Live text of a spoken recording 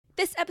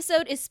This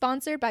episode is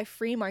sponsored by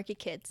Free Market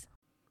Kids.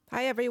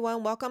 Hi,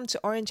 everyone. Welcome to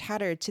Orange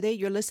Hatter. Today,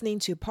 you're listening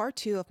to part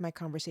 2 of my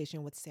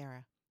conversation with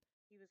Sarah.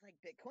 He was like,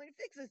 Bitcoin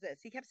fixes this.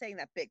 He kept saying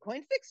that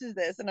Bitcoin fixes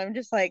this. And I'm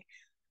just like,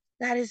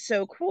 that is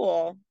so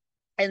cool.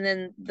 And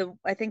then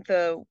I think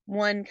the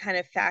one kind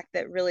of fact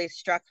that really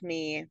struck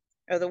me,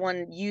 or the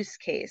one use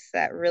case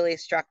that really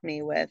struck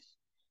me with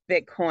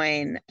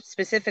Bitcoin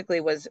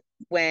specifically, was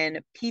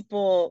when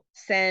people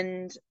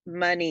send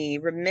money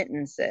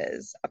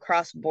remittances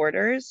across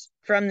borders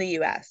from the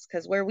US.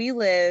 Because where we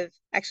live,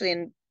 actually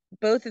in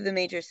both of the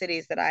major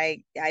cities that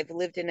I've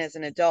lived in as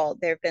an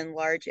adult, there have been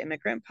large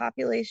immigrant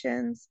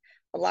populations.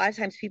 A lot of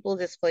times people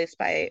displaced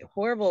by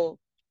horrible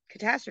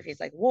catastrophes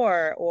like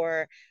war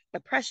or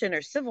oppression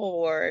or civil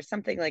war or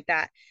something like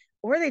that,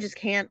 or they just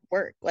can't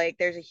work. Like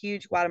there's a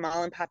huge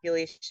Guatemalan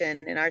population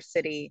in our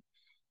city,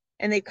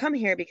 and they come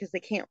here because they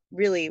can't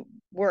really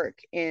work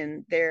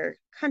in their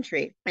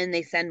country, and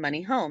they send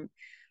money home.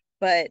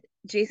 But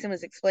Jason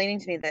was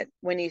explaining to me that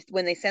when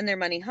they send their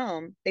money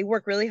home, they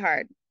work really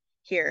hard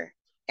here,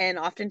 and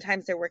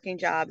oftentimes they're working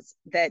jobs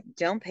that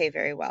don't pay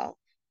very well,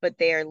 but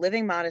they are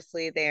living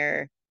modestly.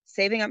 They're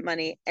saving up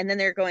money, and then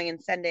they're going and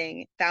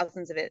sending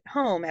thousands of it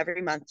home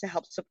every month to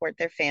help support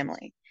their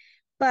family.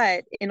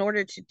 But in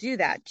order to do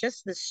that,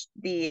 just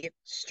the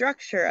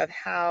structure of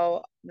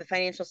how the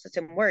financial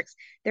system works,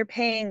 they're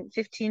paying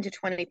 15 to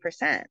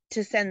 20%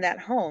 to send that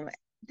home.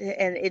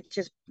 And it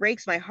just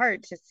breaks my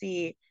heart to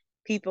see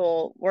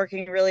people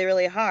working really,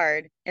 really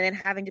hard and then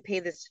having to pay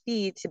this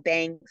fee to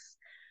banks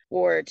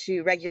or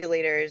to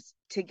regulators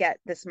to get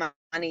this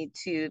money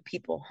to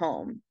people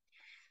home.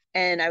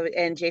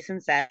 And Jason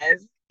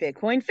says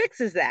Bitcoin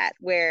fixes that,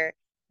 where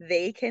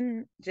they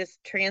can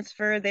just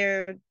transfer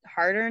their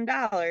hard-earned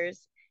dollars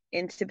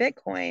into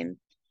Bitcoin,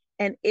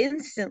 and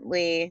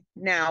instantly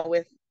now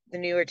with the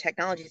newer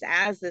technologies,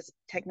 as this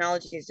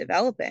technology is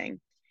developing,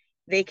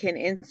 they can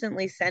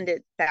instantly send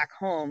it back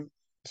home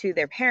to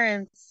their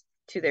parents,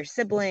 to their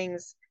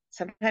siblings,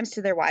 sometimes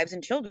to their wives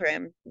and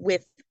children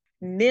with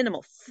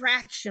minimal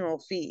fractional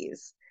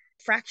fees,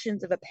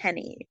 fractions of a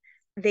penny.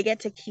 They get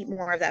to keep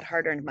more of that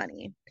hard-earned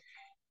money.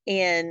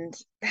 And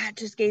that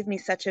just gave me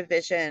such a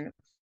vision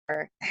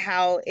for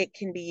how it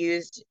can be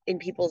used in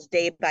people's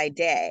day by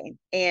day.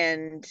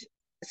 And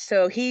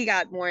so he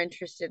got more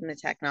interested in the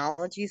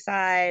technology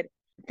side,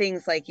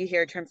 things like you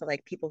hear terms of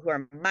like people who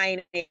are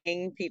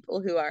mining,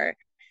 people who are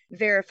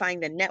verifying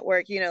the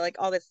network, like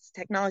all this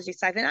technology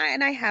side.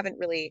 And I haven't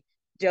really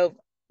dove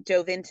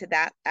into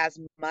that as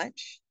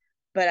much,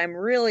 but I'm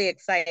really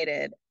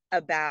excited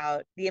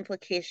about the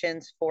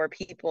implications for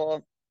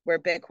people where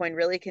Bitcoin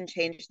really can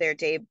change their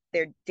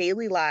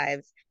daily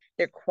lives,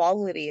 their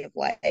quality of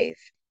life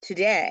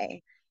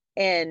today.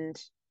 And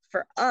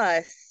for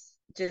us,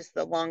 just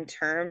the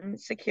long-term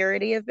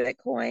security of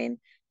Bitcoin,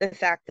 the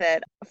fact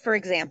that, for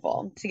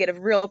example, to get a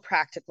real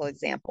practical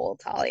example,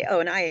 Talia.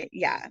 Oh, and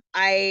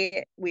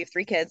we have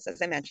 3 kids,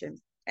 as I mentioned.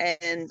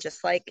 And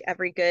just like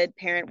every good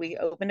parent, we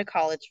opened a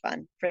college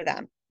fund for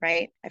them,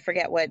 right? I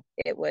forget what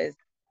it was,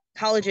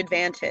 College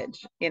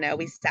Advantage.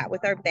 We sat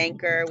with our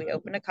banker, we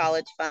opened a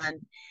college fund,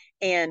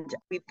 and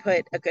we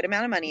put a good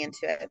amount of money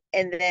into it.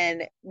 And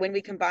then when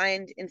we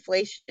combined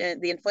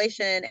the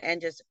inflation,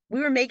 and just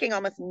we were making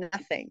almost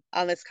nothing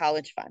on this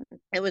college fund.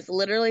 It was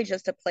literally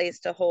just a place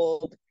to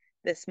hold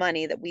this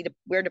money that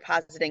we're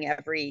depositing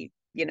every,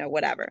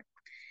 whatever.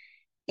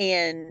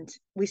 And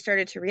we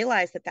started to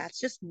realize that that's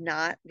just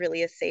not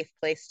really a safe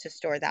place to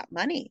store that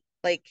money.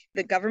 Like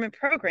the government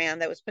program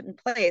that was put in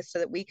place so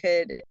that we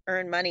could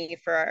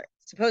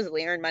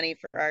supposedly earn money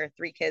for our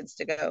 3 kids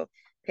to go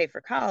pay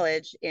for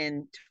college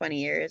in 20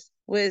 years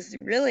was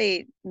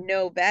really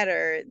no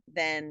better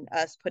than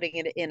us putting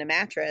it in a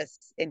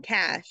mattress in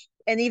cash.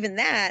 And even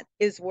that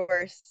is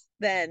worse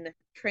than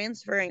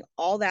transferring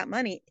all that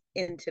money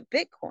into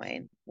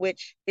Bitcoin,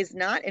 which is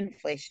not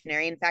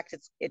inflationary. In fact,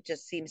 it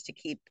just seems to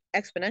keep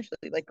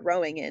exponentially like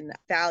growing in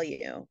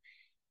value.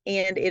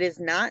 And it is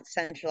not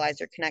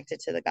centralized or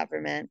connected to the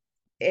government,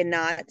 and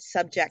not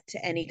subject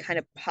to any kind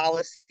of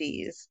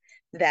policies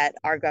that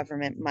our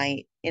government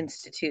might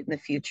institute in the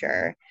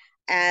future.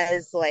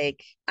 As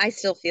like I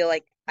still feel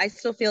like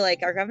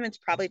our government's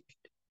probably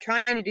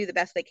trying to do the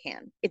best they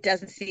can.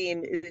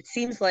 It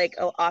seems like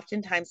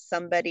oftentimes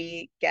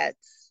somebody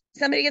gets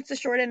the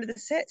short end of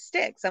the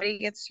stick. Somebody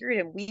gets screwed,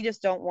 and we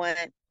just don't want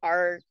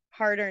our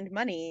hard-earned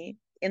money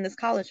in this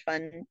college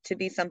fund to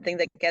be something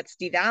that gets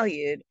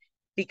devalued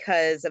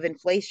because of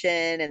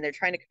inflation, and they're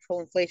trying to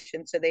control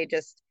inflation, so they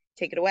just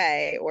take it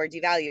away or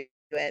devalue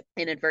it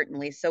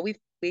inadvertently. So we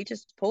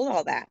just pulled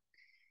all that,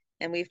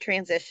 and we've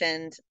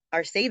transitioned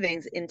our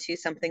savings into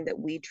something that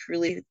we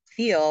truly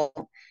feel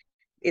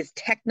is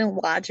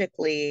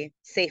technologically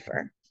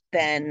safer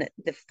than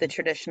the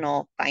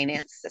traditional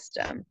finance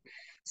system.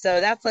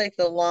 So that's like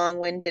the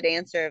long-winded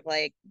answer of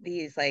like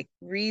these like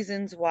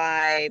reasons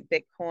why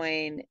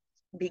Bitcoin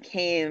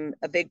became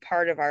a big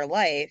part of our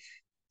life,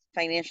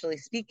 financially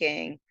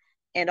speaking,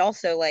 and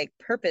also like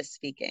purpose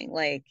speaking,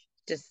 like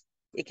just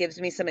it gives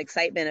me some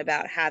excitement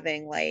about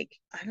having like,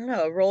 I don't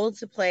know, a role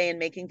to play in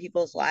making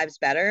people's lives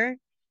better,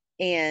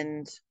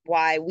 and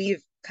why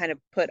we've kind of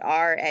put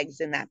our eggs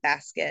in that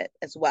basket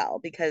as well,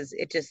 because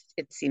it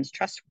seems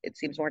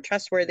more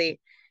trustworthy,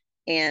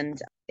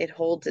 and it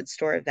holds its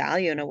store of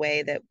value in a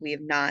way that we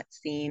have not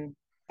seen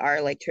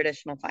our like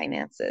traditional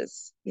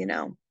finances,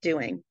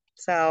 doing.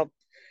 So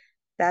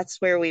that's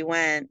where we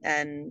went,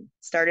 and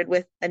started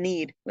with a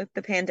need with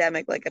the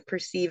pandemic, like a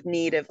perceived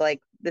need of like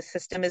the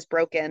system is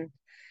broken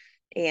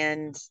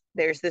and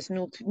there's this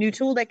new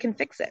tool that can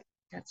fix it.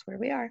 That's where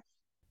we are.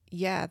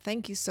 Yeah,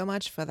 thank you so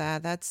much for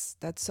that. That's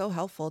so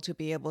helpful to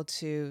be able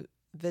to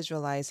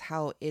visualize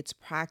how it's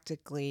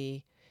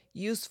practically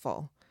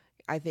useful.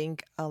 I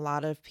think a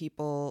lot of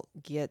people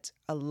get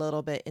a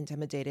little bit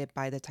intimidated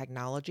by the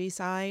technology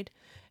side,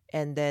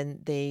 and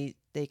then they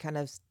kind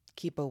of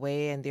keep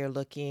away and they're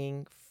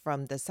looking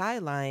from the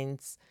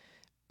sidelines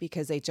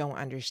because they don't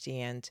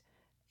understand,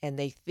 and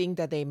they think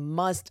that they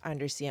must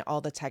understand all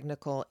the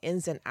technical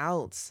ins and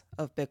outs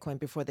of Bitcoin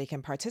before they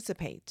can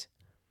participate.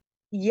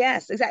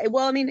 Yes, exactly.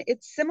 Well, I mean,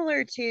 it's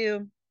similar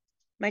to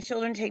my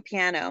children take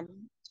piano,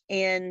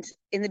 and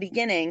in the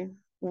beginning,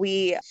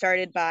 we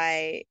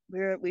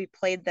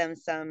played them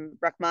some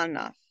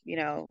Rachmaninoff.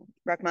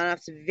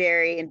 Rachmaninoff's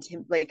very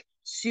like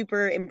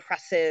super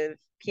impressive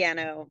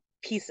piano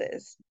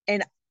pieces,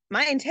 and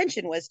my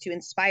intention was to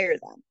inspire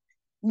them.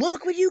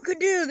 Look what you could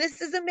do!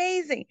 This is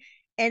amazing,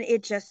 and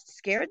it just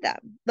scared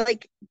them.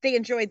 Like they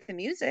enjoyed the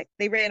music,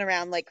 they ran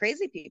around like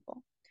crazy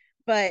people,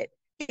 but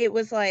it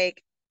was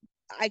like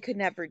I could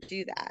never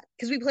do that,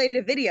 because we played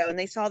a video and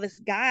they saw this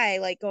guy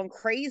like going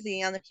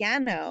crazy on the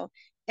piano,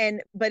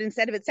 but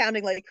instead of it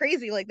sounding like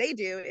crazy like they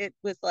do, it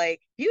was like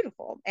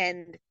beautiful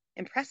and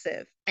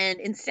impressive. And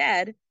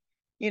instead,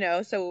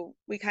 so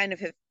we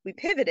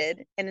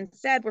pivoted, and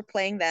instead we're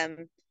playing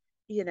them,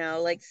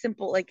 like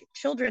simple like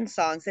children's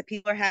songs that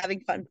people are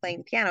having fun playing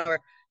the piano, or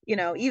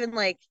even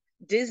like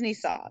Disney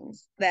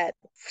songs that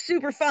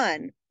super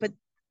fun, but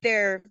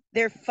they're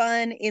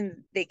fun,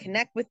 in they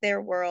connect with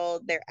their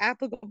world, they're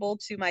applicable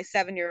to my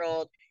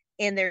 7-year-old,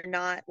 and they're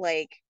not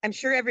like, I'm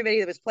sure everybody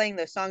that was playing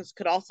those songs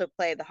could also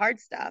play the hard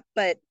stuff,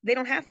 but they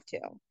don't have to.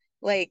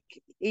 Like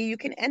you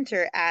can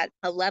enter at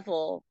a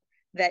level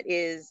that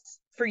is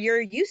for your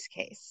use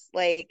case.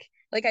 Like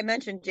I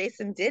mentioned,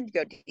 Jason did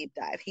go deep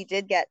dive. He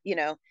did get,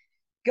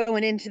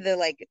 going into the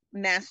like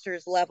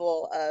master's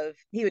level of,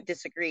 he would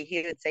disagree,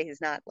 he would say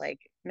he's not like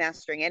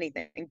mastering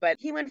anything, but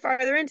he went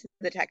farther into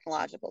the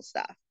technological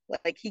stuff.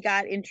 Like he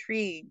got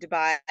intrigued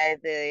by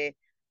the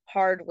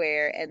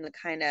hardware, and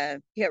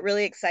he got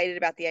really excited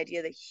about the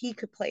idea that he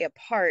could play a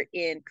part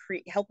in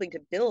helping to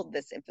build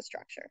this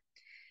infrastructure.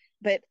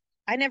 But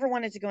I never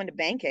wanted to go into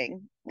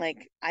banking. Like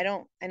I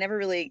never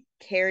really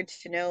cared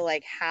to know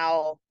like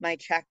how my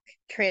check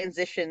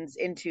transitions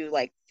into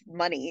like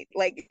money.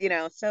 Like,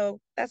 so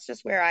that's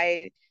just where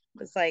I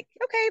was like,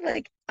 okay,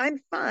 like I'm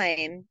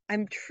fine.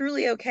 I'm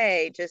truly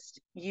okay just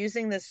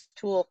using this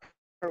tool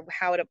for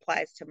how it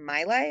applies to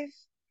my life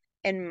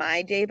and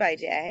my day by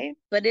day.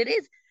 But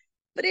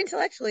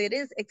intellectually, it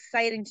is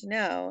exciting to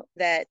know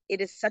that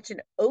it is such an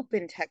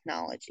open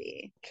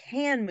technology,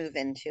 can move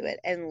into it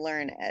and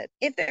learn it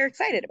if they're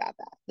excited about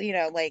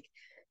that, like,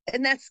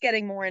 and that's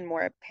getting more and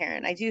more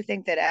apparent. I do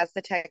think that as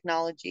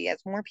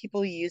more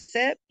people use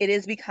it, it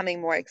is becoming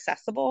more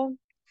accessible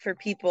for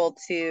people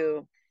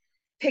to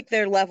pick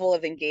their level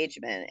of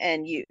engagement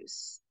and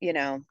use,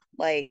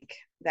 like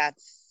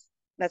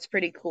that's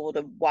pretty cool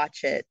to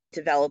watch it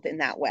develop in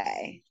that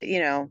way.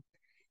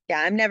 Yeah,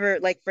 I'm never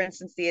like, for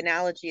instance, the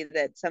analogy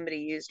that somebody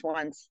used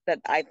once that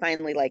I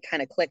finally like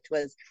kind of clicked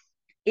was,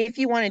 if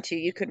you wanted to,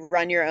 you could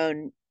run your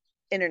own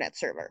internet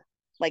server.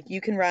 Like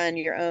you can have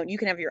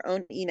your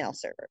own email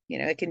server.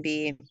 It can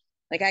be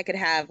like, I could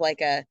have like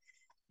a,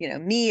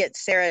 me at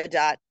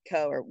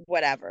sarah.co or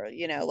whatever,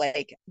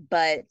 like,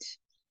 but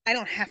I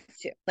don't have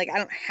to. Like, I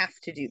don't have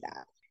to do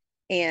that.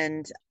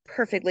 And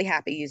perfectly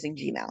happy using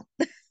Gmail.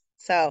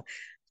 So,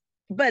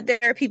 but there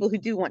are people who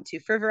do want to,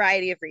 for a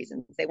variety of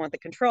reasons. They want the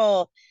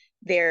control.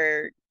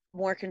 They're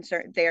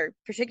they're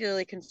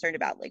particularly concerned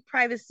about like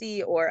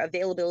privacy or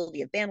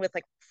availability of bandwidth,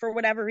 like for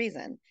whatever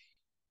reason.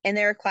 And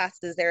there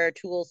are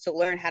tools to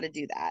learn how to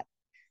do that.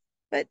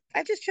 But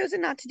I've just chosen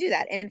not to do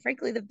that. And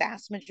frankly, the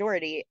vast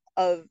majority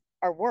of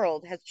our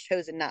world has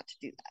chosen not to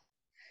do that.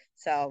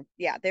 So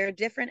yeah, there are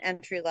different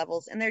entry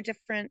levels and there are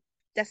different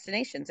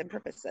destinations and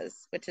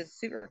purposes, which is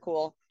super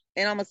cool,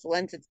 and almost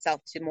lends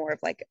itself to more of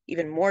like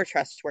even more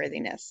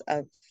trustworthiness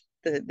of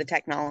the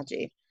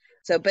technology.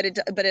 So, but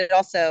it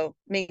also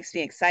makes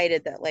me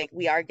excited that like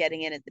we are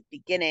getting in at the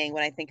beginning,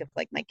 when I think of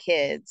like my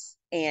kids,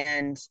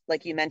 and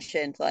like you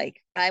mentioned,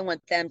 like I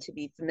want them to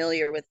be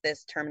familiar with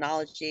this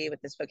terminology, with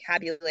this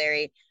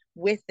vocabulary,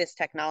 with this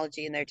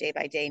technology in their day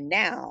by day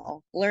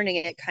now, learning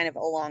it kind of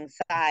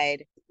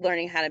alongside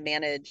learning how to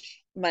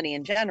manage money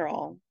in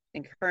general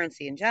and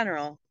currency in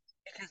general,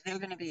 because they're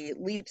going to be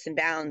leaps and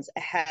bounds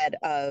ahead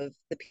of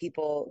the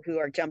people who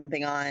are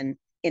jumping on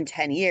in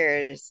 10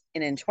 years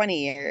and in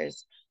 20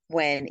 years,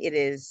 when it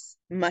is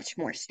much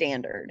more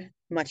standard,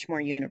 much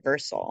more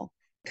universal.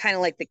 Kind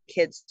of like the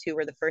kids who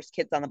were the first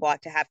kids on the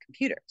block to have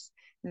computers.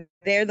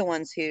 They're the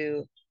ones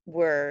who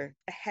were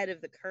ahead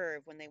of the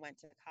curve when they went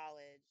to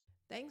college.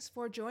 Thanks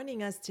for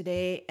joining us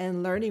today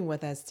and learning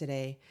with us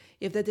today.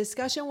 If the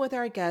discussion with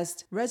our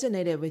guest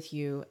resonated with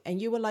you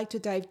and you would like to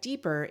dive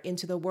deeper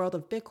into the world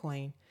of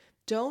Bitcoin,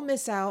 don't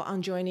miss out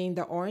on joining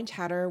the Orange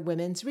Hatter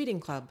Women's Reading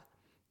Club.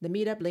 The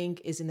meetup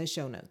link is in the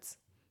show notes.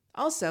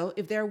 Also,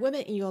 if there are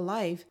women in your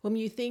life whom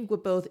you think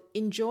would both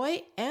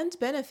enjoy and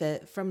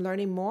benefit from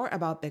learning more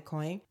about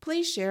Bitcoin,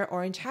 please share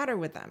Orange Hatter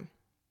with them.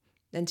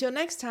 Until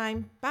next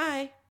time, bye!